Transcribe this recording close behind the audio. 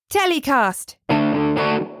Telecast.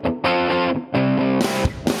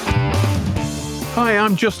 Hi,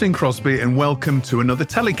 I'm Justin Crosby and welcome to another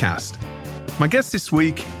Telecast. My guest this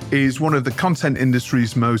week is one of the content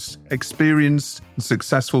industry's most experienced and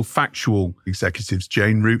successful factual executives,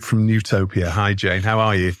 Jane Root from Nutopia. Hi, Jane. How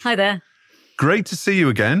are you? Hi there. Great to see you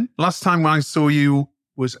again. Last time I saw you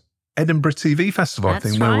was Edinburgh TV Festival, That's I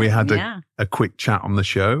think, where we had yeah. a quick chat on the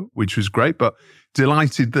show, which was great, but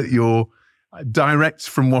delighted that you're direct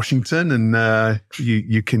from Washington and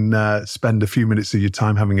you can spend a few minutes of your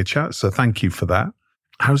time having a chat. So thank you for that.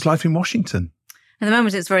 How's life in Washington? At the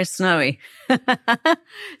moment, it's very snowy.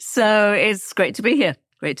 So it's great to be here.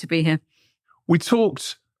 Great to be here. We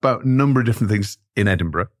talked about a number of different things in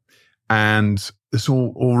Edinburgh, and this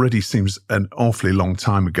already seems an awfully long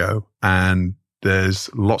time ago, and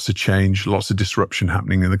there's lots of change, lots of disruption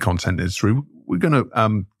happening in the content industry. We're going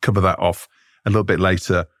to cover that off a little bit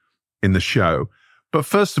later in the show. But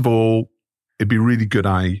first of all, it'd be a really good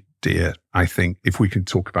idea, I think, if we can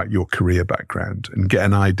talk about your career background and get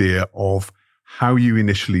an idea of how you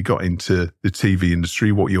initially got into the TV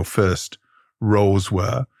industry, what your first roles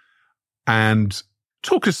were, and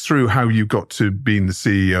talk us through how you got to being the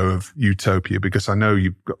CEO of Nutopia, because I know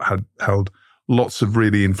you've held lots of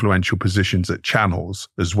really influential positions at channels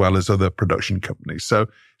as well as other production companies. So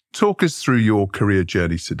talk us through your career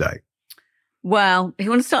journey today. Well, if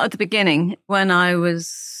you want to start at the beginning, when I was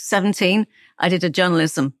 17, I did a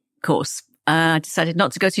journalism course. I decided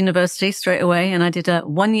not to go to university straight away, and I did a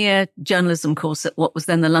 1-year journalism course at what was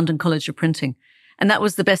then the London College of Printing. And that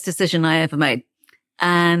was the best decision I ever made.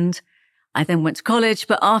 And I then went to college,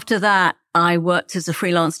 but after that, I worked as a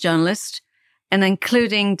freelance journalist, and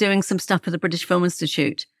including doing some stuff for the British Film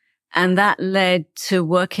Institute. And that led to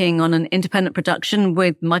working on an independent production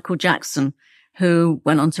with Michael Jackson, who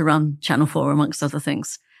went on to run Channel 4, amongst other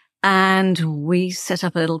things. And we set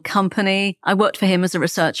up a little company. I worked for him as a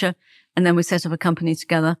researcher, and then we set up a company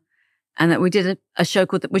together. And that we did a show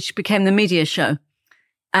which became the Media Show.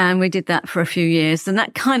 And we did that for a few years. And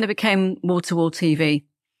that kind of became wall-to-wall TV.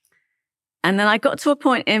 And then I got to a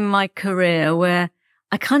point in my career where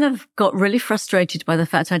I kind of got really frustrated by the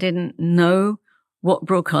fact I didn't know what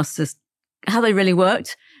broadcasters, how they really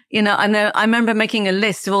worked. You know, I remember making a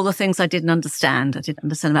list of all the things I didn't understand. I didn't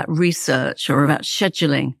understand about research or about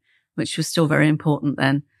scheduling, which was still very important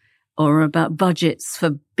then, or about budgets for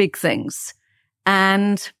big things.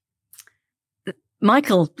 And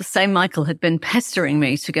Michael, the same Michael, had been pestering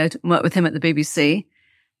me to go to work with him at the BBC.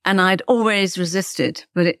 And I'd always resisted,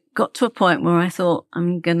 but it got to a point where I thought,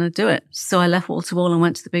 I'm going to do it. So I left wall to wall and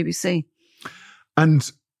went to the BBC.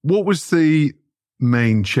 And what was the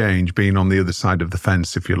main change being on the other side of the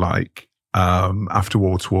fence, if you like, after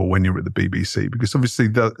wall to wall when you were at the BBC? Because obviously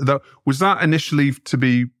was that initially to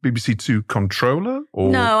be BBC Two controller?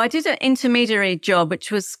 Or? No, I did an intermediary job,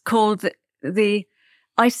 which was called the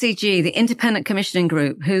ICG, the Independent Commissioning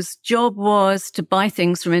Group, whose job was to buy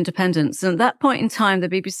things from independents. And at that point in time, the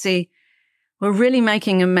BBC were really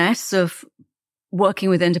making a mess of working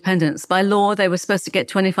with independents. By law, they were supposed to get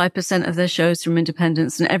 25% of their shows from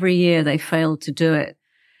independents, and every year they failed to do it.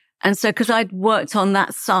 And so, because I'd worked on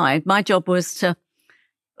that side, my job was to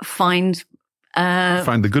find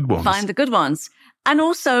the good ones. Find the good ones. And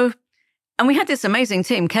also, and we had this amazing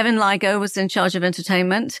team. Kevin Ligo was in charge of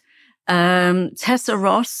entertainment. Tessa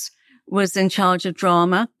Ross was in charge of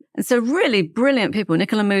drama. And so really brilliant people.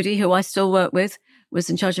 Nicola Moody, who I still work with, was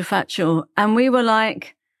in charge of factual. And we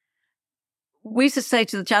used to say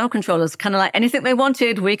to the channel controllers, kind of like anything they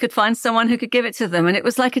wanted, we could find someone who could give it to them. And it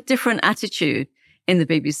was like a different attitude in the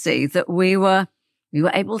BBC, that we were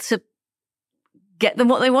able to get them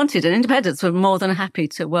what they wanted. And independents were more than happy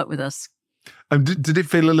to work with us. And did it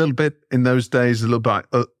feel a little bit in those days, a little bit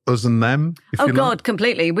us and them? Oh God,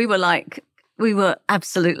 completely. We were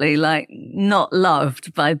absolutely like not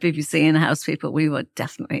loved by BBC in-house people. We were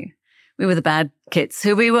the bad kids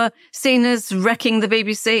who we were seen as wrecking the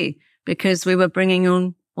BBC, because we were bringing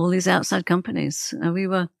on all these outside companies. We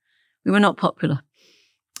were not popular.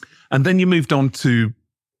 And then you moved on to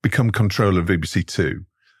become controller of BBC Two.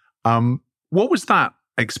 What was that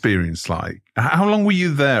experience like? How long were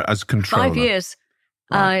you there as controller? 5 years.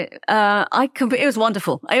 Right. It was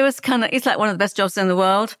wonderful. It's like one of the best jobs in the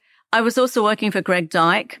world. I was also working for Greg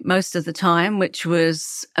Dyke most of the time, which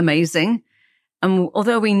was amazing. And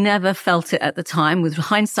although we never felt it at the time, with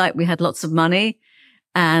hindsight, we had lots of money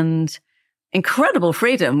and incredible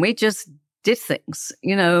freedom. We just did things,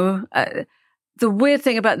 you know. The weird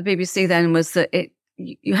thing about the BBC then was that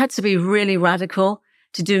you had to be really radical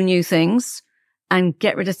to do new things and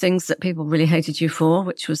get rid of things that people really hated you for,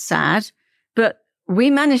 which was sad. But we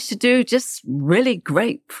managed to do just really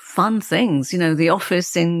great, fun things. You know, The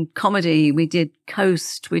Office in comedy. We did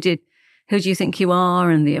Coast. We did Who Do You Think You Are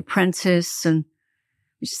and The Apprentice. And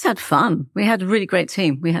we just had fun. We had a really great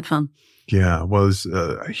team. We had fun. Yeah. Well, there's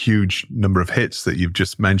a huge number of hits that you've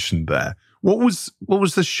just mentioned there. What was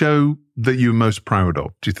the show that you were most proud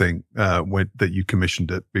of, do you think, that you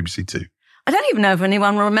commissioned at BBC Two? I don't even know if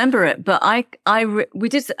anyone will remember it, but we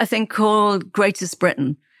did a thing called Greatest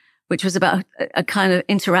Britain, which was about a kind of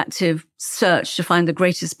interactive search to find the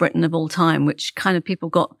greatest Britain of all time, which kind of people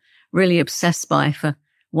got really obsessed by for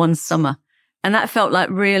one summer. And that felt like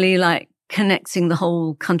really like connecting the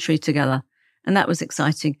whole country together. And that was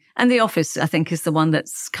exciting. And The Office, I think, is the one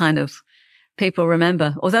that's kind of people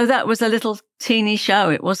remember. Although that was a little teeny show.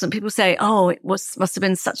 It wasn't, people say, oh, must have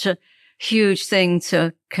been such a huge thing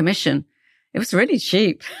to commission. It was really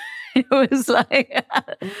cheap. It was like,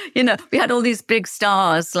 you know, we had all these big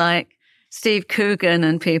stars like Steve Coogan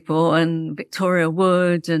and people and Victoria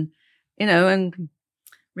Wood and, you know, and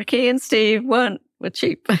Ricky and Steve were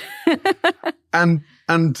cheap. And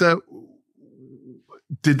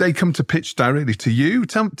did they come to pitch directly to you?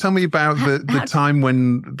 Tell me about the time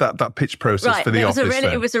when that pitch process for The Office.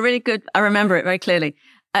 It was a really good, I remember it very clearly.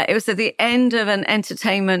 It was at the end of an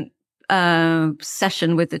entertainment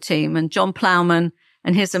session with the team and John Plowman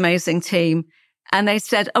and his amazing team. And they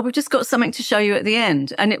said, oh, we've just got something to show you at the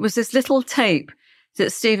end. And it was this little tape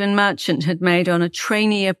that Stephen Merchant had made on a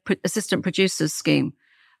trainee assistant producer's scheme.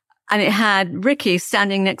 And it had Ricky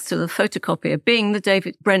standing next to the photocopier being the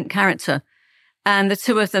David Brent character. And the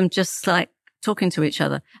two of them just like talking to each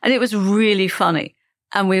other. And it was really funny.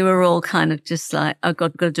 And we were all kind of just like, oh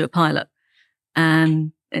God, we've got to do a pilot.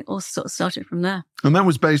 And it all sort of started from there. And that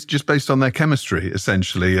was based on their chemistry,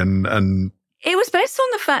 essentially. And it was based on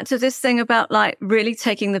the fact of this thing about like really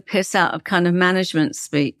taking the piss out of kind of management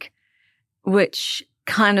speak, which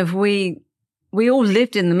kind of we all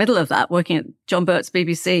lived in the middle of that, working at John Burt's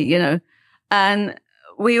BBC, you know, and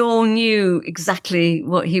we all knew exactly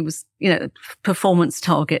what he was, you know, performance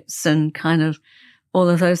targets and kind of all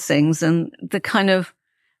of those things, and the kind of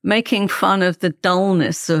making fun of the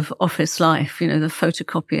dullness of office life, you know, the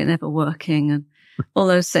photocopier never working and all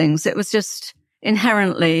those things. It was just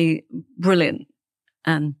inherently brilliant.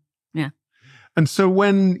 And yeah. And so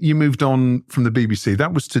when you moved on from the BBC,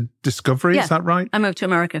 that was to Discovery, yeah, is that right? I moved to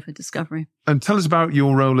America for Discovery. And tell us about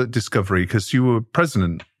your role at Discovery, because you were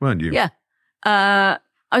president, weren't you? Yeah.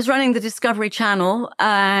 I was running the Discovery Channel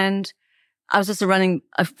and I was also running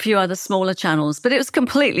a few other smaller channels, but it was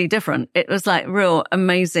completely different. It was like real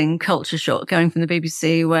amazing culture shock going from the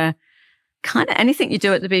BBC, where kind of anything you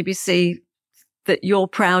do at the BBC that you're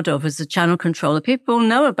proud of as a channel controller, people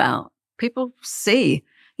know about, people see.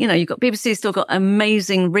 You know, you've got BBC still got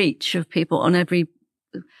amazing reach of people on every,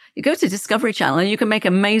 you go to Discovery Channel and you can make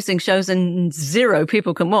amazing shows and 0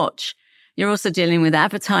 people can watch. You're also dealing with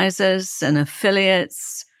advertisers and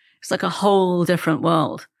affiliates. It's like a whole different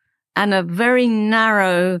world and a very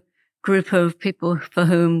narrow group of people for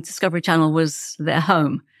whom Discovery Channel was their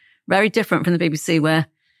home. Very different from the BBC, where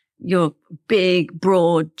you're big,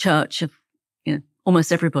 broad church of, you know,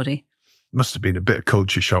 almost everybody. Must have been a bit of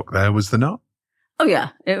culture shock there, was there not? Oh,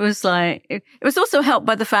 yeah. It was like, it was also helped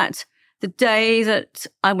by the fact the day that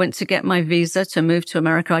I went to get my visa to move to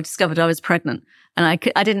America, I discovered I was pregnant. And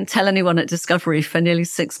I didn't tell anyone at Discovery for nearly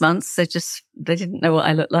 6 months. They didn't know what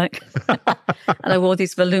I looked like. And I wore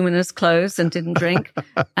these voluminous clothes and didn't drink.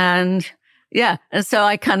 And yeah. And so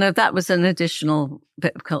that was an additional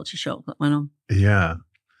bit of culture shock that went on. Yeah.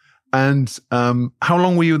 And how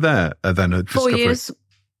long were you there then at Discovery? 4 years.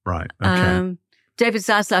 Right. Okay. David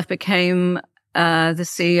Zaslav became the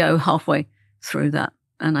CEO halfway through that,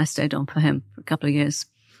 and I stayed on for him for a couple of years.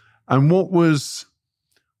 And what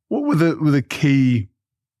were the key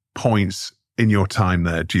points in your time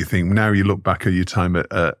there, do you think, now you look back at your time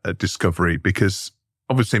at Discovery? Because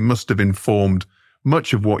obviously it must have informed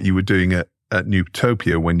much of what you were doing at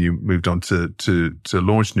Nutopia when you moved on to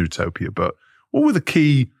launch Nutopia. But what were the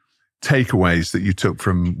key takeaways that you took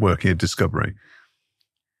from working at Discovery?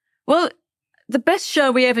 Well, the best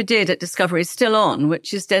show we ever did at Discovery is still on,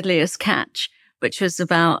 which is Deadliest Catch, which was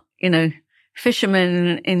about, you know,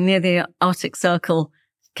 fishermen near the Arctic Circle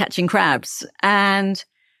catching crabs. And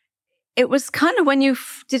it was kind of when you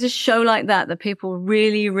did a show like that people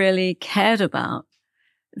really, really cared about,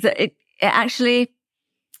 that it actually,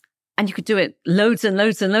 and you could do it loads and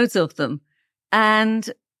loads and loads of them. And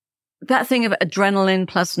that thing of adrenaline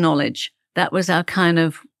plus knowledge, that was our kind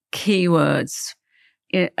of keywords,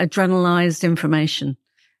 adrenalized information.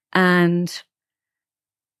 And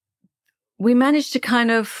we managed to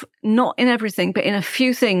kind of, not in everything, but in a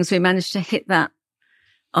few things, we managed to hit that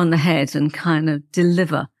on the head and kind of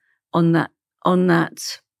deliver on that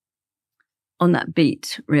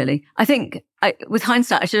beat, really. I think with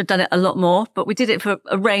hindsight, I should have done it a lot more, but we did it for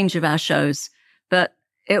a range of our shows. But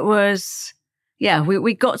it was,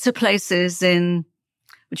 we got to places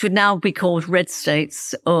which would now be called red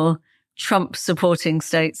states or Trump supporting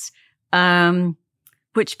states,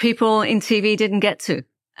 which people in TV didn't get to.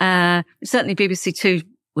 Certainly BBC Two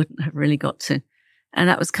wouldn't have really got to. And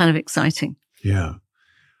that was kind of exciting. Yeah.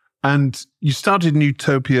 And you started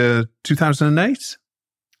Nutopia 2008?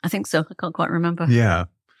 I think so. I can't quite remember. Yeah.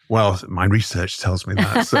 Well, my research tells me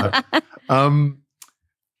that. So,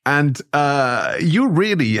 and you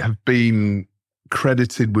really have been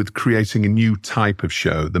credited with creating a new type of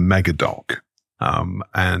show, the megadoc.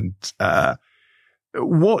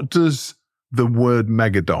 What does the word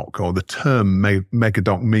megadoc or the term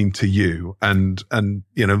megadoc mean to you? And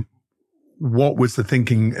what was the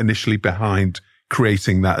thinking initially behind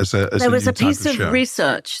creating that as a There was new a piece type of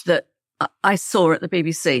research that I saw at the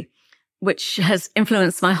BBC, which has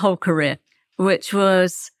influenced my whole career, which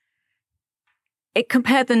was it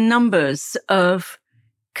compared the numbers of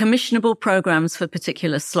commissionable programs for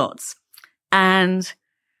particular slots. And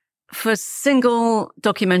for single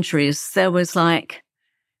documentaries, there was like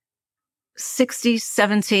 60,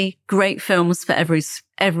 70 great films for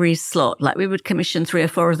every slot. Like we would commission 3 or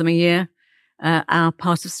 4 of them a year, our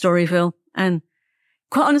part of Storyville. And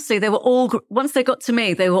quite honestly, they were all, once they got to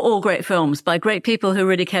me, they were all great films by great people who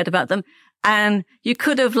really cared about them. And you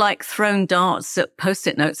could have like thrown darts at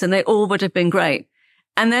Post-it notes and they all would have been great.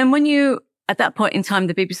 And then at that point in time,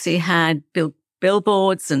 the BBC had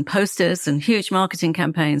billboards and posters and huge marketing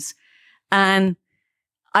campaigns. And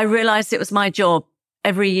I realized it was my job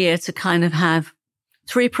every year to kind of have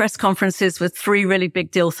 3 press conferences with 3 really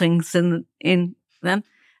big deal things in them.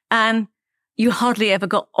 And you hardly ever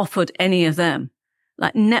got offered any of them.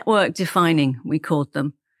 Like network defining, we called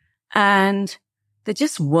them. And they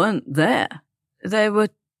just weren't there. They were,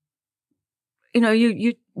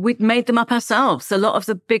 we'd made them up ourselves. A lot of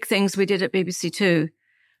the big things we did at BBC Two.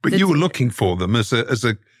 But you were looking for them as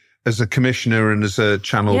a commissioner and as a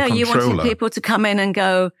channel controller. Yeah, you wanted people to come in and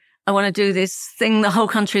go, I want to do this thing the whole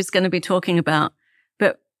country is going to be talking about.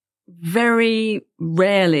 But very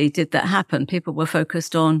rarely did that happen. People were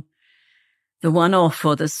focused on the one-off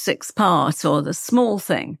or the 6-part or the small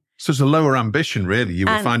thing. So it's a lower ambition, really, you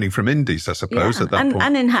were finding from indies, I suppose, at that point.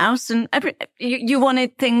 And in-house. And you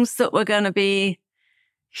wanted things that were going to be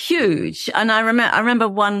huge. And I remember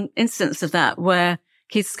one instance of that where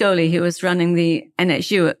Keith Scholey, who was running the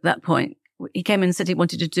NHU at that point, he came in and said he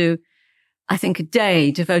wanted to do, I think, a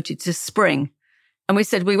day devoted to spring. And we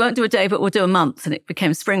said, we won't do a day, but we'll do a month. And it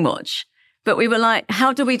became Spring Watch. But we were like,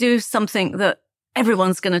 how do we do something that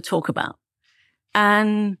everyone's going to talk about?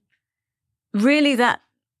 And really that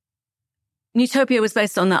Nutopia was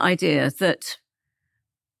based on that idea that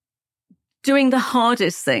doing the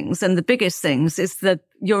hardest things and the biggest things is that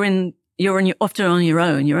you're often on your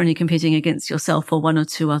own. You're only competing against yourself or 1 or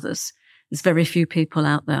 2 others. There's very few people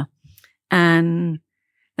out there. And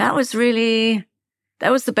that was the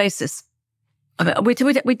basis of it.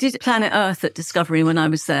 We did Planet Earth at Discovery when I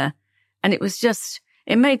was there. And it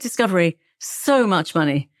made Discovery so much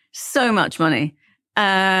money.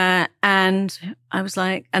 And I was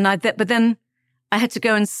like, but then I had to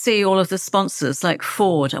go and see all of the sponsors like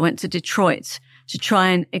Ford. I went to Detroit to try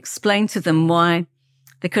and explain to them why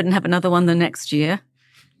they couldn't have another one the next year.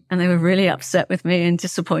 And they were really upset with me and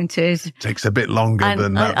disappointed. It takes a bit longer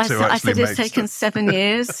than that to actually I said, it's taken 7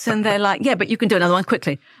 years. And they're like, yeah, but you can do another one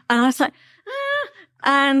quickly. And I was like,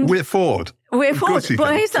 and we're Ford.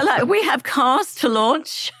 But he's like, we have cars to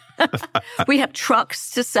launch. We have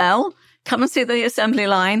trucks to sell. Come and see the assembly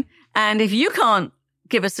line. And if you can't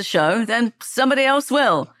give us a show, then somebody else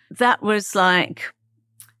will. That was like,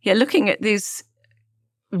 looking at these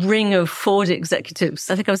ring of Ford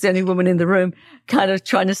executives. I think I was the only woman in the room kind of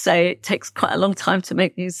trying to say it takes quite a long time to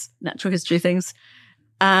make these natural history things.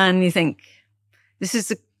 And you think, this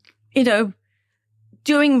is,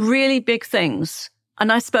 doing really big things.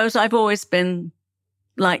 And I suppose I've always been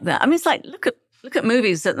like that. I mean, it's like, look at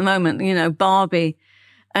movies at the moment, Barbie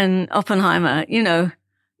and Oppenheimer, you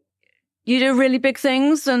do really big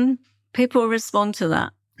things and people respond to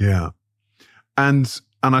that. Yeah. And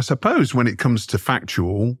I suppose when it comes to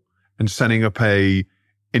factual and setting up a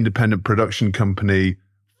independent production company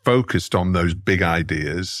focused on those big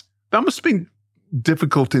ideas, that must have been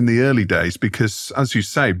difficult in the early days because, as you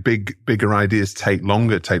say, bigger ideas take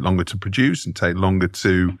longer to produce and take longer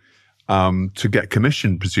to get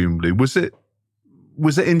commissioned, presumably. Was it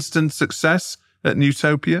instant success at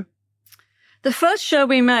Nutopia? The first show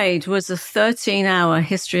we made was a 13-hour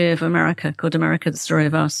history of America called America, the Story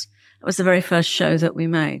of Us. It was the very first show that we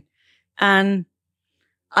made. And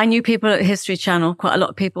I knew people at History Channel, quite a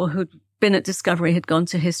lot of people who'd been at Discovery had gone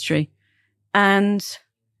to History. And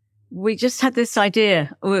we just had this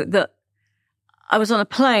idea that I was on a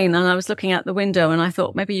plane and I was looking out the window and I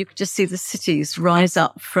thought maybe you could just see the cities rise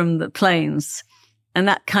up from the plains. And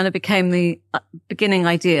that kind of became the beginning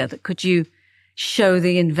idea that could you show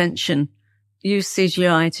the invention, use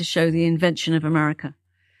CGI to show the invention of America,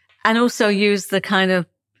 and also use the kind of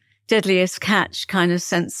deadliest catch kind of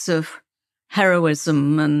sense of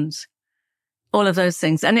heroism and all of those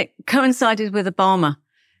things. And it coincided with Obama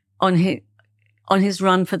on his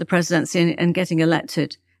run for the presidency and getting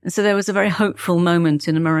elected. And so there was a very hopeful moment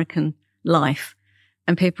in American life,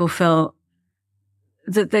 and people felt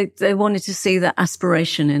that they wanted to see that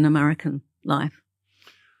aspiration in American life.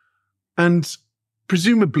 And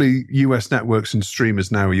presumably US networks and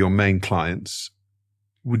streamers now are your main clients.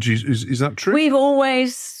 Is that true? We've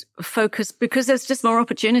always focused because there's just more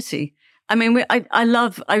opportunity. I mean, I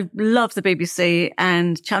love the BBC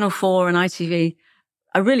and Channel 4 and ITV.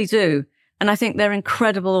 I really do. And I think they're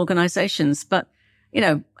incredible organizations. But, you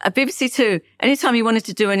know, at BBC Two, anytime you wanted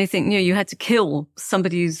to do anything new, you had to kill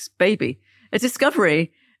somebody's baby. At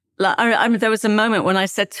Discovery, like, I mean, there was a moment when I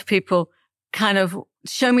said to people, kind of,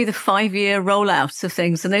 show me the 5-year rollout of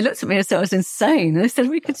things. And they looked at me as though I was insane. And they said,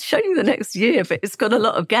 we could show you the next year, but it's got a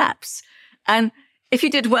lot of gaps. And if you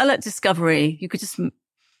did well at Discovery,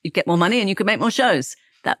 you'd get more money and you could make more shows.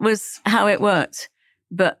 That was how it worked.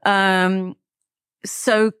 But,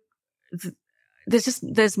 so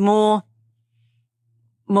there's more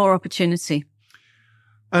opportunity.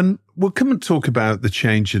 And we'll come and talk about the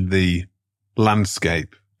change in the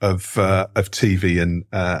landscape of TV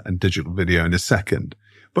and digital video in a second.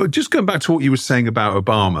 But just going back to what you were saying about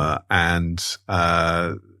Obama and,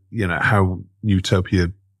 how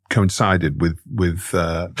Nutopia coincided with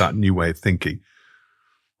that new way of thinking.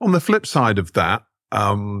 On the flip side of that,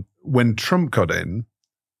 when Trump got in,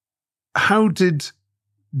 how did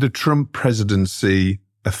the Trump presidency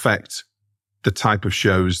affect the type of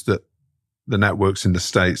shows that the networks in the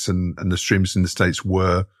States and the streamers in the States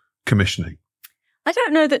were commissioning? I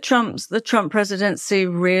don't know that the Trump presidency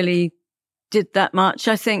really did that much.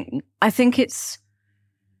 I think it's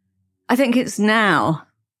now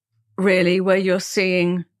really where you're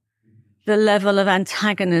seeing the level of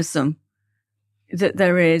antagonism that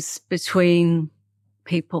there is between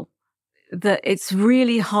people, that it's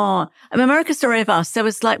really hard. I mean, America's Story of Us, there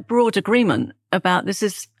was like broad agreement about this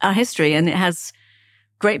is our history and it has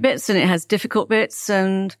great bits and it has difficult bits,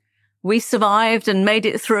 and we survived and made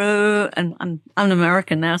it through. And I'm an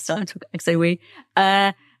American now, so I say we.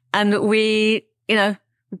 And we,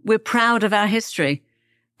 we're proud of our history.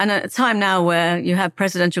 And at a time now where you have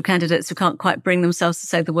presidential candidates who can't quite bring themselves to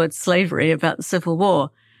say the word slavery about the Civil War,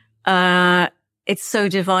 it's so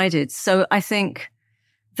divided. So I think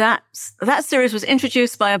that series was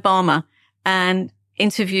introduced by Obama and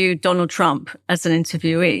interviewed Donald Trump as an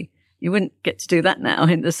interviewee. You wouldn't get to do that now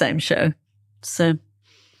in the same show. So.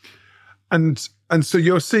 And so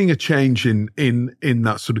you're seeing a change in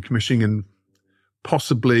that sort of commissioning, and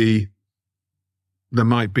possibly there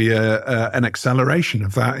might be an acceleration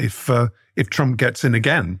of that if Trump gets in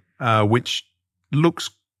again, which looks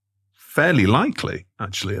fairly likely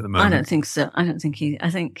actually at the moment. I don't think so. I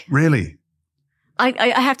think really.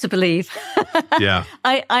 I have to believe. Yeah.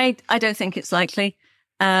 I don't think it's likely.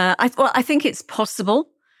 I think it's possible,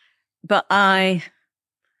 but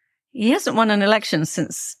he hasn't won an election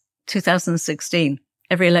since 2016.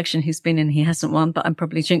 Every election he's been in, he hasn't won, but I'm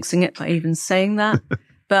probably jinxing it by even saying that.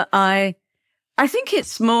 But I think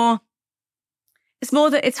it's more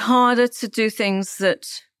that it's harder to do things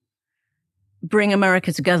that bring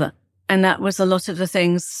America together. And that was a lot of the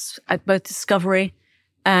things at both Discovery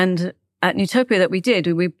and at Nutopia that we did.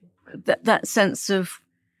 That sense of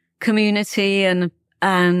community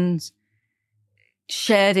and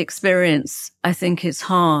shared experience, I think, is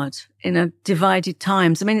hard in a divided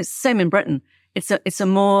times. I mean, it's the same in Britain. It's a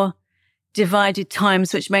more divided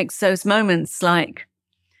times, which makes those moments like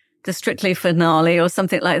the Strictly finale or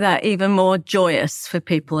something like that even more joyous for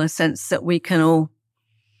people, a sense that we can all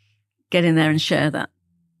get in there and share that.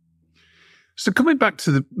 So coming back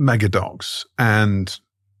to the megadocs and,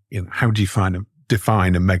 how do you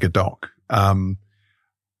define a megadoc?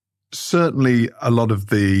 Certainly a lot of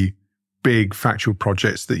the big factual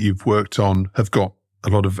projects that you've worked on have got a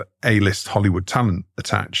lot of A-list Hollywood talent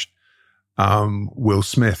attached. Will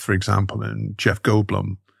Smith, for example, and Jeff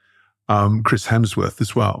Goldblum, Chris Hemsworth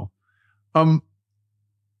as well.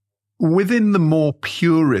 Within the more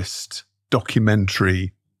purist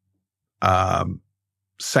documentary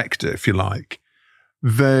sector, if you like,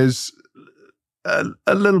 there's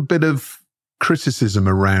a little bit of criticism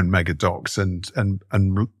around megadocs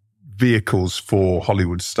and vehicles for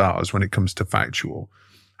Hollywood stars when it comes to factual.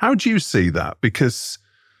 How do you see that? Because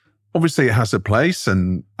obviously it has a place,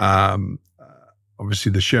 and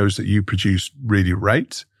obviously the shows that you produce really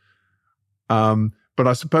rate. But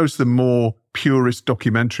I suppose the more purist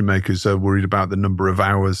documentary makers are worried about the number of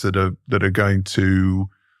hours that are going to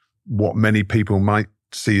what many people might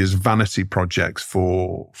see as vanity projects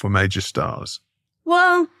for major stars.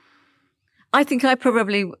 Well, I think I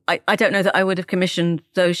don't know that I would have commissioned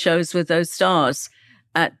those shows with those stars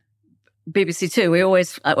at BBC Two. We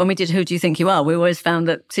always, when we did Who Do You Think You Are, we always found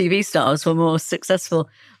that TV stars were more successful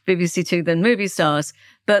BBC Two than movie stars.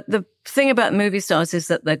 But the thing about movie stars is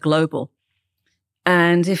that they're global.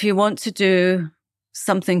 And if you want to do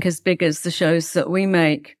something as big as the shows that we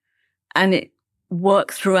make and it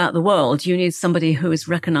work throughout the world, you need somebody who is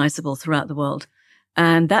recognizable throughout the world.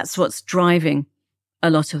 And that's what's driving a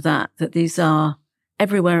lot of that these are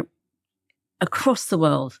everywhere across the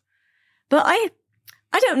world. But I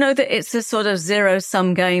don't know that it's a sort of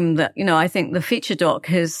zero-sum game that, I think the feature doc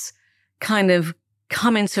has kind of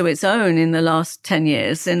come into its own in the last 10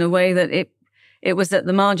 years in a way that it was at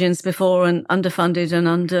the margins before and underfunded and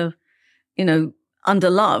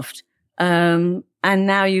underloved. And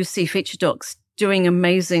now you see feature docs doing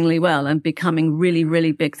amazingly well and becoming really,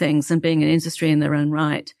 really big things and being an industry in their own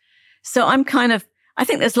right. So I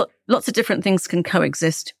think there's lots of different things can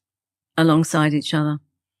coexist alongside each other.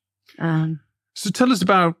 So tell us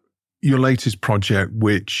about your latest project,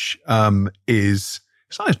 which it's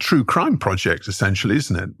like a true crime project, essentially,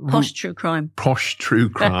 isn't it? Posh true crime. Posh true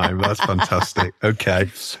crime. That's fantastic. Okay.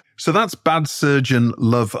 So that's Bad Surgeon,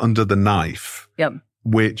 Love Under the Knife. Yep.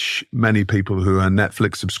 Which many people who are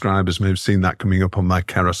Netflix subscribers may have seen that coming up on their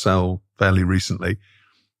carousel fairly recently.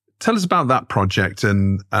 Tell us about that project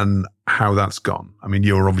and how that's gone. I mean,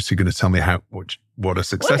 you're obviously going to tell me what a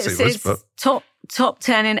success it was. But top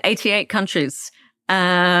 10 in 88 countries,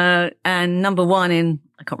 and number one in,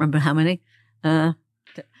 I can't remember how many,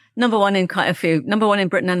 number one in quite a few, number one in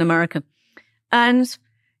Britain and America. And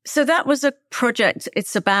so that was a project.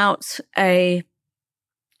 It's about a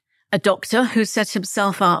doctor who set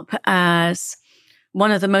himself up as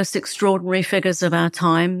one of the most extraordinary figures of our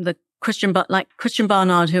time, Christian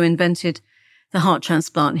Barnard, who invented the heart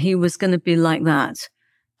transplant. He was going to be like that.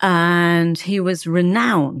 And he was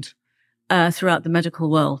renowned throughout the medical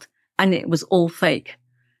world. And it was all fake.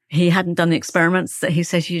 He hadn't done the experiments that he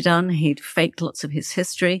said he'd done. He'd faked lots of his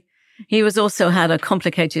history. He also had a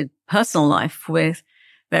complicated personal life with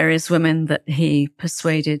various women that he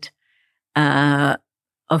persuaded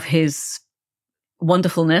of his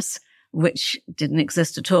wonderfulness, which didn't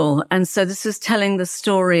exist at all. And so this is telling the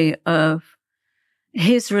story of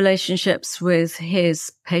his relationships with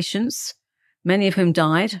his patients, many of whom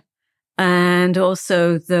died, and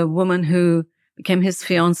also the woman who became his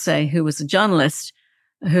fiancée, who was a journalist,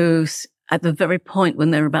 who at the very point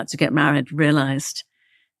when they were about to get married realized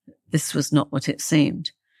this was not what it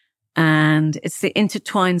seemed. And it's the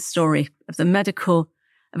intertwined story of a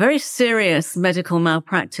very serious medical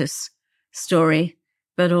malpractice story,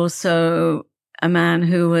 but also a man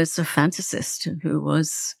who was a fantasist, who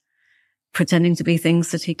was pretending to be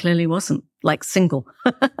things that he clearly wasn't, like single.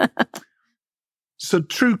 So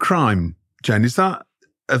true crime, Jane, is that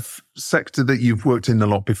a sector that you've worked in a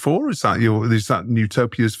lot before? Is that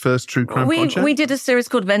Nutopia's first true crime project? We did a series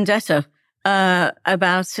called Vendetta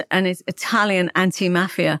about an Italian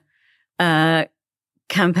anti-mafia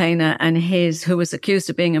campaigner and who was accused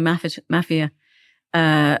of being a mafia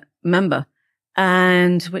member,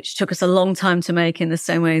 and which took us a long time to make in the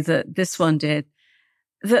same way that this one did.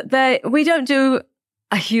 We don't do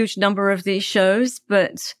a huge number of these shows,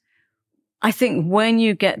 but I think when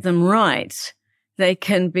you get them right, they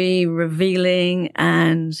can be revealing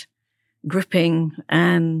and gripping,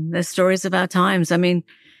 and they're stories of our times. I mean,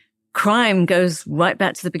 crime goes right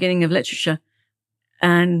back to the beginning of literature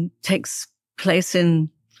and takes place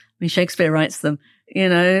Shakespeare writes them.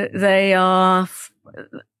 They're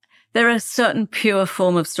a certain pure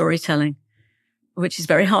form of storytelling, which is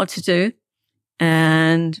very hard to do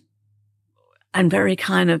and very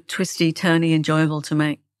kind of twisty, turny, enjoyable to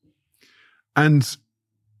make. And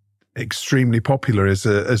extremely popular as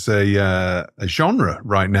a genre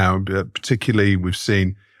right now. Particularly, we've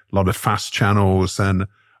seen a lot of fast channels and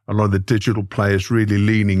a lot of the digital players really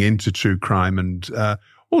leaning into true crime, and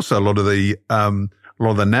also a lot of the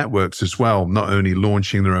networks as well, not only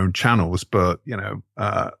launching their own channels, but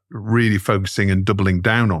really focusing and doubling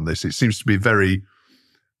down on this. It seems to be very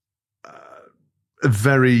a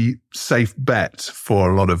very safe bet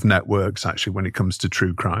for a lot of networks, actually, when it comes to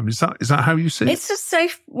true crime. Is that how you see it? It's a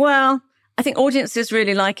safe, well, I think audiences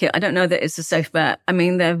really like it. I don't know that it's a safe bet. I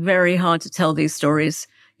mean, they're very hard to tell these stories.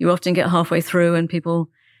 You often get halfway through and people,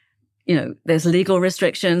 there's legal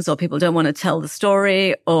restrictions, or people don't want to tell the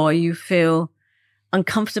story, or you feel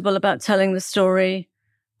uncomfortable about telling the story.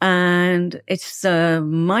 And it's a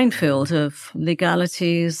minefield of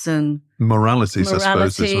legalities and moralities, I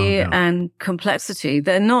suppose, as well, yeah. And complexity.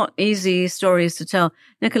 They're not easy stories to tell.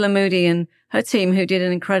 Nicola Moody and her team, who did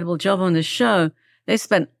an incredible job on this show, they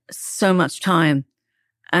spent so much time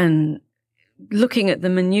and looking at the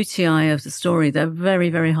minutiae of the story. They're very,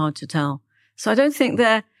 very hard to tell. So I don't think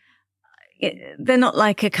they're not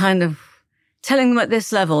like a kind of telling them at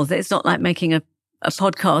this level. It's not like making a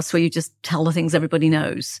podcast where you just tell the things everybody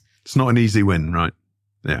knows. It's not an easy win, right?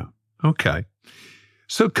 Yeah. Okay.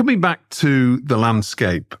 So coming back to the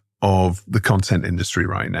landscape of the content industry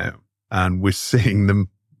right now, and we're seeing the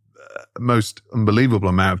most unbelievable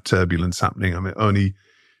amount of turbulence happening. I mean, only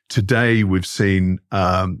today we've seen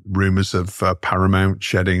rumors of Paramount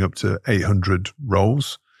shedding up to 800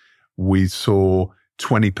 roles. We saw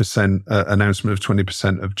 20% announcement of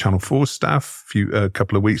 20% of Channel 4 staff a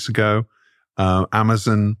couple of weeks ago.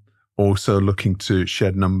 Amazon also looking to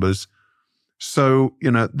shed numbers. So,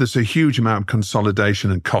 there's a huge amount of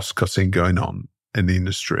consolidation and cost cutting going on in the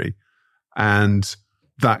industry. And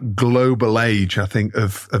that global age, I think,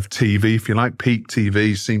 of TV, if you like, peak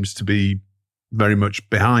TV seems to be very much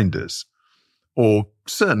behind us. Or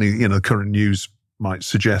certainly, the current news might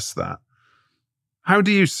suggest that. How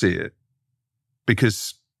do you see it?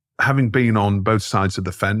 Because having been on both sides of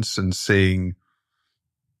the fence and seeing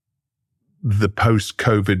the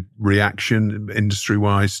post-COVID reaction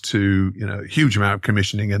industry-wise to, a huge amount of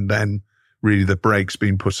commissioning, and then really the brakes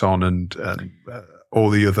being put on and all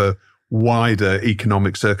the other wider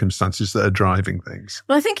economic circumstances that are driving things.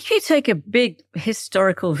 Well, I think if you take a big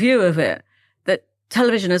historical view of it, that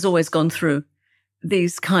television has always gone through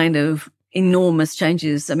these kind of enormous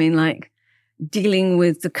changes. I mean, like dealing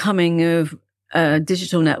with the coming of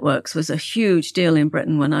digital networks was a huge deal in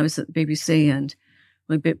Britain when I was at the BBC, and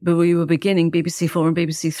we were beginning BBC 4 and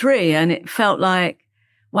BBC 3, and it felt like,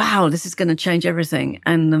 wow, this is going to change everything.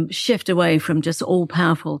 And the shift away from just all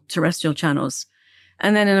powerful terrestrial channels.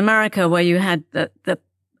 And then in America, where you had the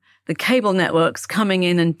cable networks coming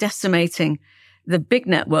in and decimating the big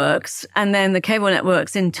networks, and then the cable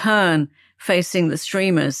networks in turn facing the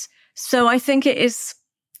streamers. So I think it is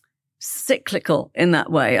cyclical in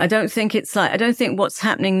that way. I don't think what's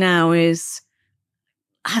happening now has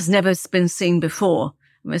never been seen before.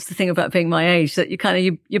 It's the thing about being my age, that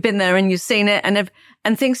you've been there and you've seen it,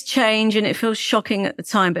 and things change and it feels shocking at the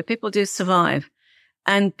time, but people do survive,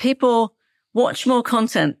 and people watch more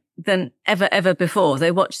content than ever before.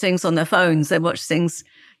 They watch things on their phones. They watch things,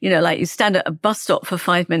 like you stand at a bus stop for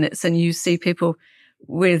 5 minutes and you see people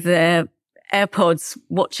with their AirPods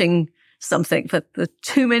watching something for the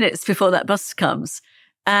 2 minutes before that bus comes.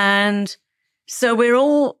 And so we're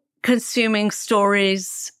all consuming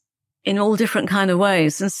stories in all different kind of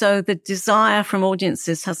ways. And so the desire from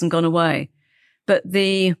audiences hasn't gone away, but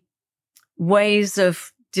the ways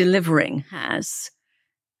of delivering has.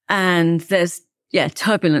 And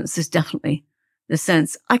turbulence is definitely the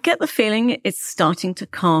sense. I get the feeling it's starting to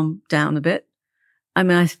calm down a bit. I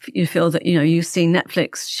mean, you feel that, you see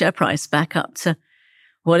Netflix share price back up to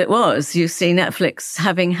what it was. You see Netflix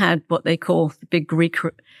having had what they call the big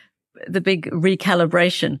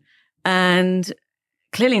recalibration. And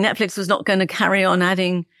clearly Netflix was not going to carry on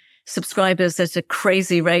adding subscribers at a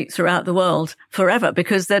crazy rate throughout the world forever,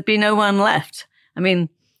 because there'd be no one left. I mean,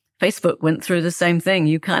 Facebook went through the same thing.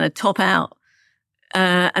 You kind of top out,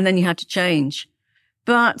 and then you have to change.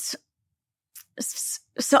 But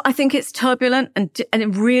so I think it's turbulent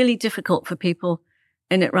and really difficult for people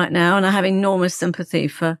in it right now. And I have enormous sympathy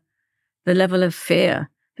for the level of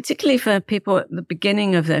fear, particularly for people at the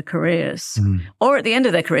beginning of their careers or at the end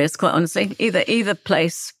of their careers, quite honestly. Either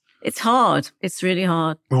place, it's hard. It's really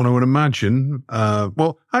hard. Well, I would imagine.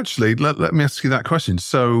 Actually, let me ask you that question.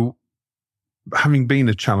 So, having been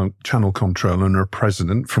a channel controller and a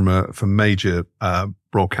president for major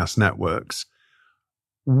broadcast networks,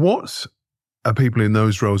 what are people in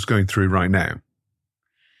those roles going through right now?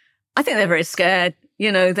 I think they're very scared.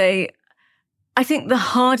 I think the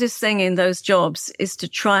hardest thing in those jobs is to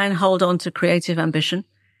try and hold on to creative ambition.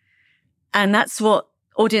 And that's what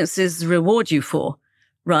audiences reward you for,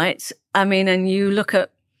 right? I mean, and you look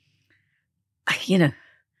at,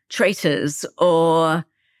 Traitors or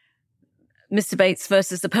Mr. Bates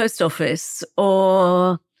versus the Post Office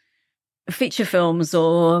or feature films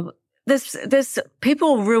or there's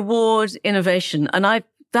people reward innovation, and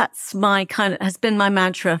that's my has been my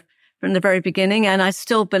mantra from the very beginning, and I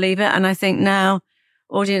still believe it. And I think now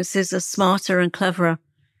audiences are smarter and cleverer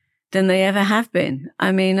than they ever have been.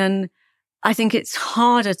 I mean, and I think it's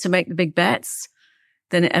harder to make the big bets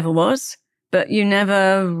than it ever was, but you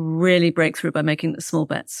never really break through by making the small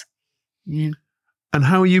bets. Yeah. And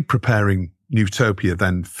how are you preparing Nutopia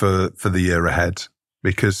then for the year ahead?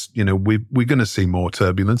 Because, we're going to see more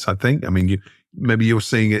turbulence, I think. I mean, maybe you're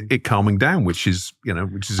seeing it calming down, which is a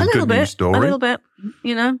good news story. A little bit,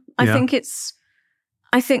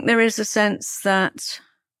 I think there is a sense that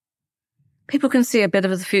people can see a bit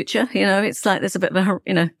of the future. It's like there's a bit of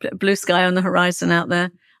a, blue sky on the horizon out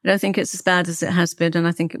there. I don't think it's as bad as it has been, and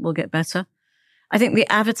I think it will get better. I think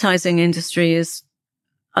the advertising industry is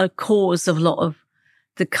a cause of a lot of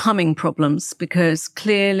the coming problems, because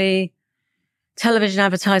clearly television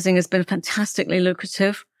advertising has been fantastically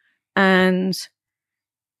lucrative, and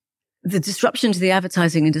the disruption to the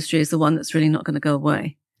advertising industry is the one that's really not going to go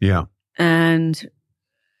away. Yeah. And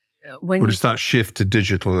when it's that shift to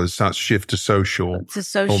digital, it's that shift to social,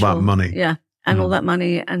 all that money. Yeah. And all that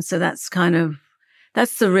money. And so that's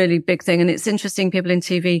the really big thing. And it's interesting. People in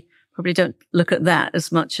TV probably don't look at that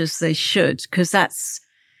as much as they should, because that's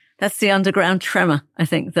the underground tremor. I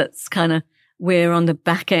think that's we're on the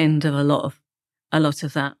back end of a lot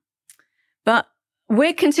of that. But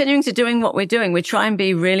we're continuing to doing what we're doing. We try and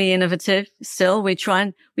be really innovative still. We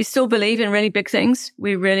still believe in really big things.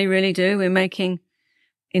 We really, really do. We're making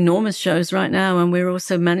enormous shows right now, and we're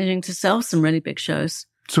also managing to sell some really big shows.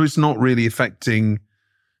 So it's not really affecting,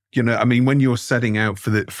 when you're setting out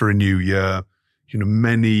for a new year,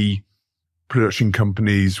 many production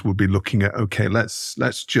companies will be looking at, okay, let's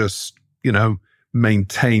just,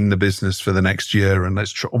 maintain the business for the next year. And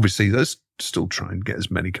let's still try and get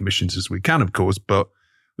as many commissions as we can, of course. But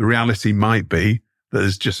the reality might be that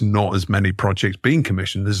there's just not as many projects being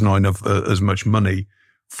commissioned. There's not enough, as much money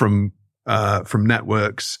from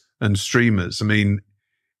networks and streamers. I mean,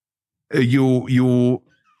 you're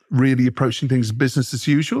really approaching things as business as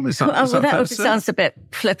usual. Is that sounds a bit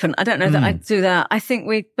flippant. I don't know that I'd do that. I think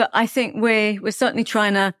we're certainly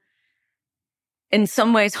trying to, in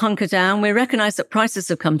some ways, hunker down. We recognize that prices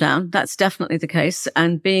have come down. That's definitely the case.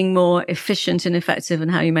 And being more efficient and effective in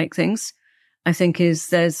how you make things, I think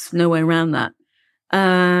there's no way around that.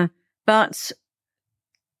 But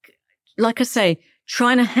like I say,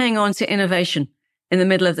 trying to hang on to innovation in the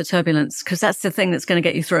middle of the turbulence, because that's the thing that's going to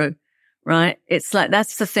get you through, right? It's like,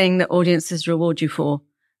 that's the thing that audiences reward you for.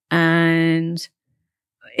 And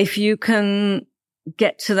if you can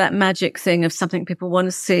get to that magic thing of something people want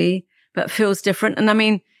to see, but feels different. And I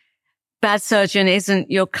mean, Bad Surgeon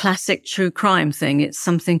isn't your classic true crime thing. It's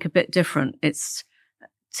something a bit different. It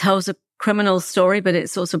tells a criminal story, but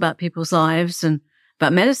it's also about people's lives and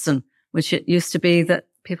about medicine, which it used to be that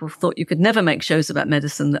people thought you could never make shows about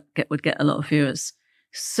medicine that would get a lot of viewers.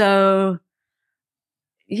 So,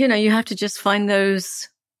 you have to just find those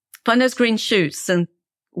green shoots and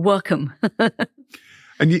work them.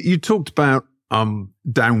 And you talked about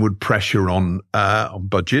downward pressure on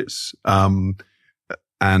budgets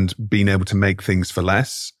and being able to make things for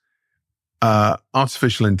less.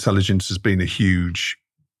 Artificial intelligence has been a huge,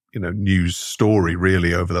 news story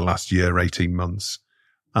really over the last year, 18 months.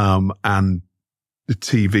 And the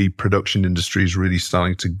TV production industry is really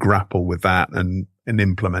starting to grapple with that and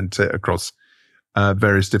implement it across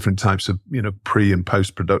various different types of, pre and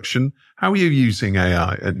post production. How are you using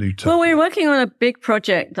AI at Nutopia? Well, we're working on a big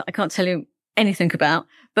project that I can't tell you anything about,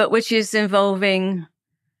 but which is involving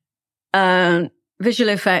visual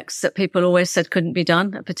effects that people always said couldn't be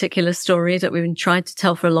done. A particular story that we've been trying to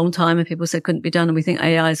tell for a long time, and people said couldn't be done, and we think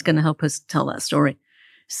AI is going to help us tell that story.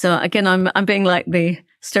 So again, I'm being like the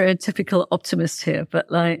stereotypical optimist here,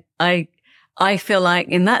 but like I feel like,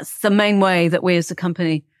 and that's the main way that we as a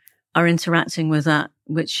company are interacting with that,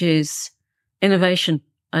 which is innovation,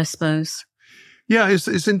 I suppose. Yeah,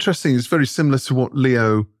 it's interesting. It's very similar to what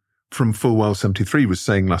Leo from Full Well 73 was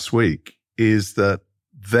saying last week, is that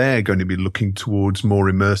they're going to be looking towards more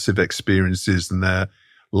immersive experiences than their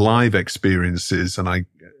live experiences. And I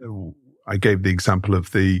gave the example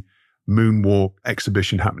of the Moonwalk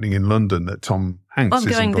exhibition happening in London that Tom Hanks is involved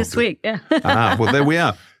in. I'm going this week, yeah. Well, there we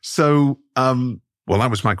are. So, that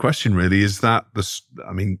was my question really, is that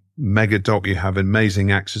mega doc, you have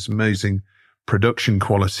amazing actors, amazing production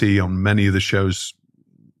quality on many of the shows,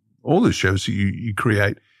 all the shows that you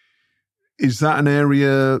create. Is that an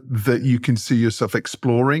area that you can see yourself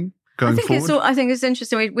exploring going forward? I think it's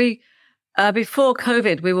interesting. We before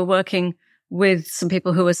COVID, we were working with some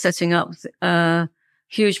people who were setting up a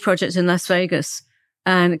huge project in Las Vegas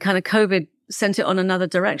and kind of COVID sent it on another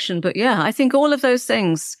direction. But yeah, I think all of those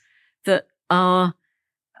things that are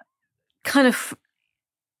kind of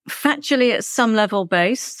factually at some level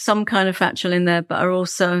based, some kind of factual in there, but are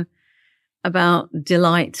also about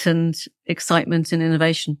delight and excitement and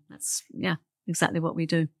innovation. That's, exactly what we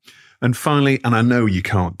do. And finally, and I know you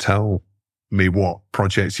can't tell me what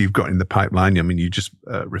projects you've got in the pipeline. I mean, you just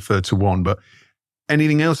referred to one, but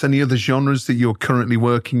anything else, any other genres that you're currently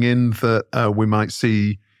working in that we might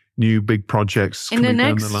see new big projects coming down the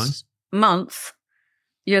line? In the next month,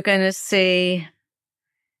 you're going to see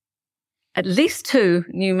at least 2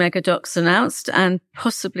 new mega docs announced and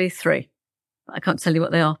possibly 3. I can't tell you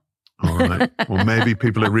what they are. All right. Well, maybe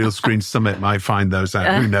people at Real Screen Summit might find those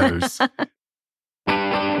out. Who knows?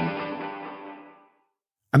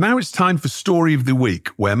 And now it's time for Story of the Week,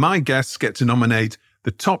 where my guests get to nominate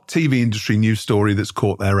the top TV industry news story that's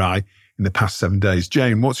caught their eye in the past 7 days.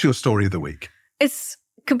 Jane, what's your Story of the Week? It's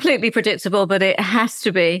completely predictable, but it has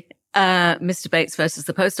to be Mr. Bates versus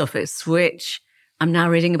the Post Office, which I'm now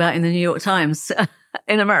reading about in the New York Times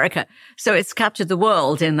in America. So it's captured the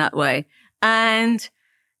world in that way. And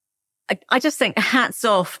I just think hats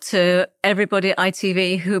off to everybody at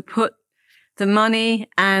ITV who put the money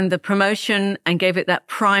and the promotion and gave it that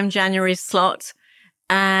prime January slot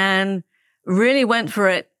and really went for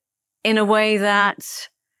it in a way that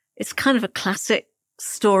it's kind of a classic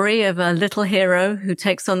story of a little hero who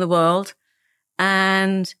takes on the world,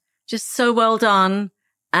 and just so well done,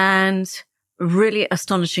 and really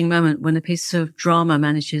astonishing moment when a piece of drama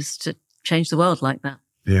manages to change the world like that.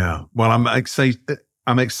 Yeah. Well, I'm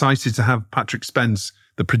excited to have Patrick Spence,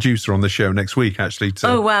 the producer, on the show next week, actually.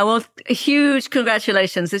 Oh, wow. Well, huge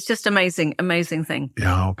congratulations. It's just amazing, amazing thing.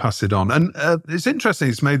 Yeah, I'll pass it on. And it's interesting,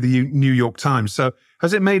 it's made the New York Times. So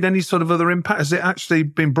has it made any sort of other impact? Has it actually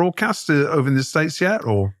been broadcast over in the States yet?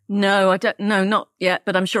 Or No, I don't. No, not yet,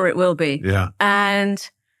 but I'm sure it will be. Yeah.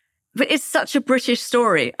 But it's such a British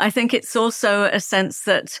story. I think it's also a sense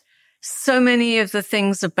that so many of the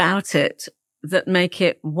things about it that make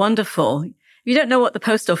it wonderful. You don't know what the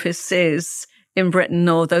post office is in Britain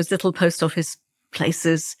or those little post office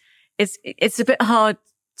places. It's a bit hard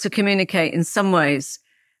to communicate in some ways,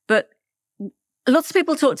 but lots of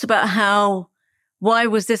people talked about why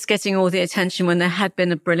was this getting all the attention when there had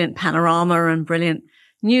been a brilliant panorama and brilliant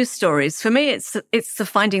news stories? For me, it's the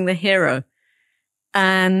finding the hero.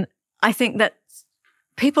 And I think that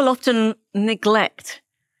people often neglect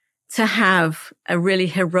to have a really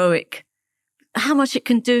heroic, how much it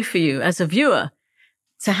can do for you as a viewer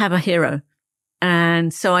to have a hero.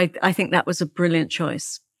 And so I think that was a brilliant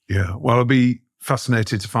choice. Yeah. Well, I'll be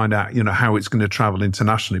fascinated to find out, how it's going to travel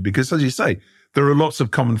internationally, because as you say, there are lots of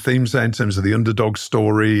common themes there in terms of the underdog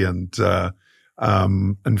story and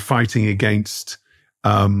fighting against,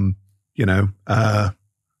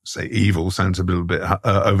 say evil sounds a little bit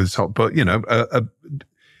over the top, but,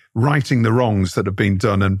 righting the wrongs that have been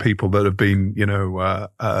done and people that have been,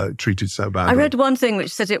 treated so badly. I read one thing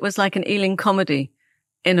which said it was like an Ealing comedy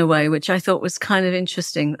in a way, which I thought was kind of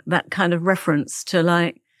interesting, that kind of reference to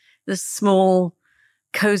like the small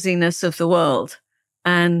coziness of the world.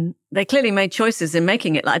 And they clearly made choices in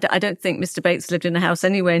making it. Like, I don't think Mr. Bates lived in a house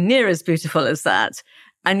anywhere near as beautiful as that.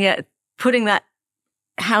 And yet putting that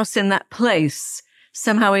house in that place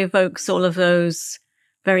somehow evokes all of those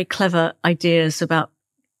very clever ideas about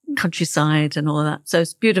countryside and all of that. So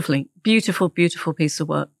it's beautiful piece of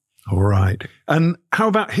work. All right. And how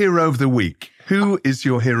about Hero of the Week? Who is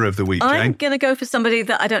your Hero of the Week, Jane? I'm going to go for somebody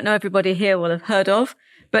that I don't know everybody here will have heard of,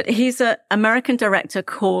 but he's an American director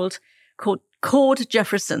called Cord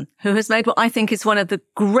Jefferson, who has made what I think is one of the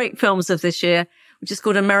great films of this year, which is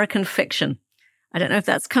called American Fiction. I don't know if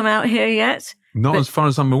that's come out here yet. Not as far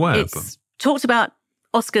as I'm aware. It's talked about.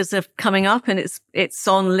 Oscars are coming up and it's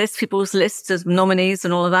on people's lists as nominees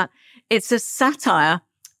and all of that. It's a satire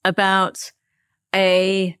about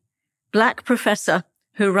a Black professor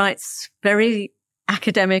who writes very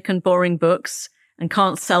academic and boring books and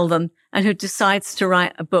can't sell them, and who decides to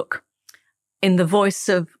write a book in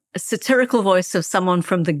a satirical voice of someone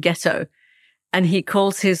from the ghetto. And he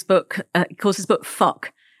calls his book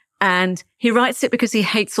Fuck. And he writes it because he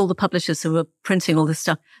hates all the publishers who are printing all this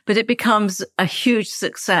stuff, but it becomes a huge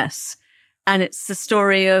success. And it's the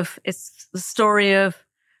story of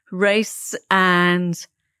race and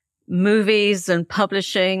movies and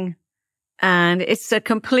publishing. And it's a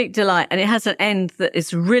complete delight. And it has an end that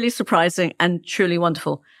is really surprising and truly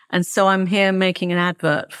wonderful. And so I'm here making an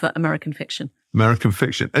advert for American Fiction. American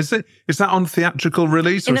Fiction. Is that on theatrical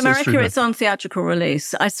release? In America, it's on theatrical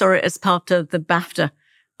release. I saw it as part of the BAFTA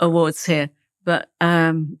Awards here, but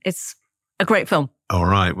it's a great film. All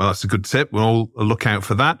right. Well, that's a good tip. We'll all look out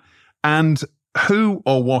for that. And who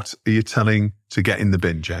or what are you telling to get in the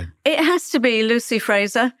bin, Jane? It has to be Lucy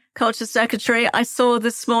Fraser, Culture Secretary. I saw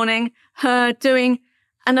this morning her doing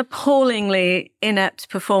an appallingly inept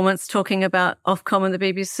performance talking about Ofcom and the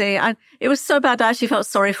BBC. It was so bad, I actually felt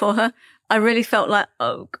sorry for her. I really felt like,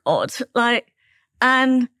 oh God,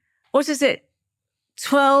 and what is it?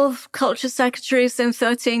 12 culture secretaries in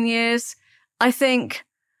 13 years. I think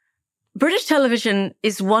British television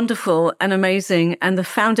is wonderful and amazing, and the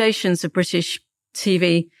foundations of British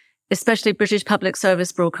TV, especially British public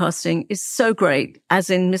service broadcasting, is so great, as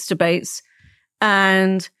in Mr. Bates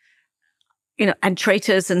and, and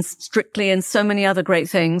Traitors and Strictly and so many other great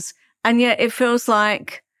things. And yet it feels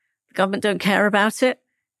like the government don't care about it.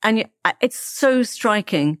 And it's so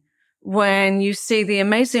striking when you see the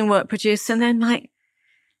amazing work produced and then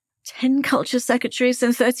 10 culture secretaries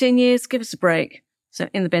in 13 years, give us a break. So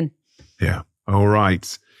in the bin. Yeah. All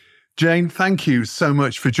right. Jane, thank you so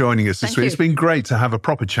much for joining us this week. It's been great to have a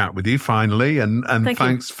proper chat with you finally. And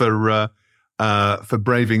thanks for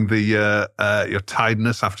braving your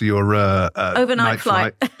tiredness after your overnight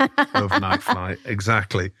flight. Overnight flight.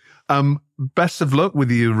 Exactly. Best of luck with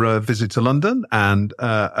your visit to London and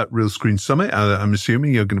at Real Screen Summit. I'm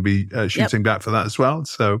assuming you're going to be shooting back for that as well.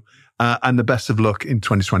 So, and the best of luck in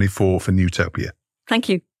 2024 for Nutopia. Thank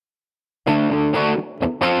you.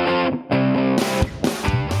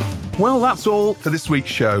 Well, that's all for this week's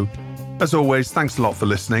show. As always, thanks a lot for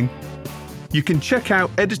listening. You can check out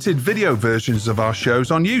edited video versions of our shows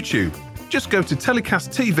on YouTube. Just go to Telecast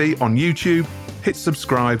TV on YouTube, hit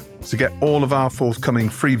subscribe to get all of our forthcoming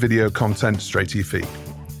free video content straight to your feed.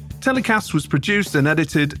 Telecast was produced and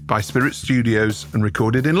edited by Spirit Studios and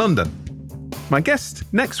recorded in London. My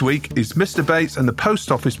guest next week is Mr. Bates and the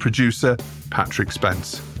Post Office producer, Patrick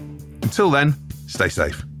Spence. Until then, stay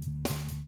safe.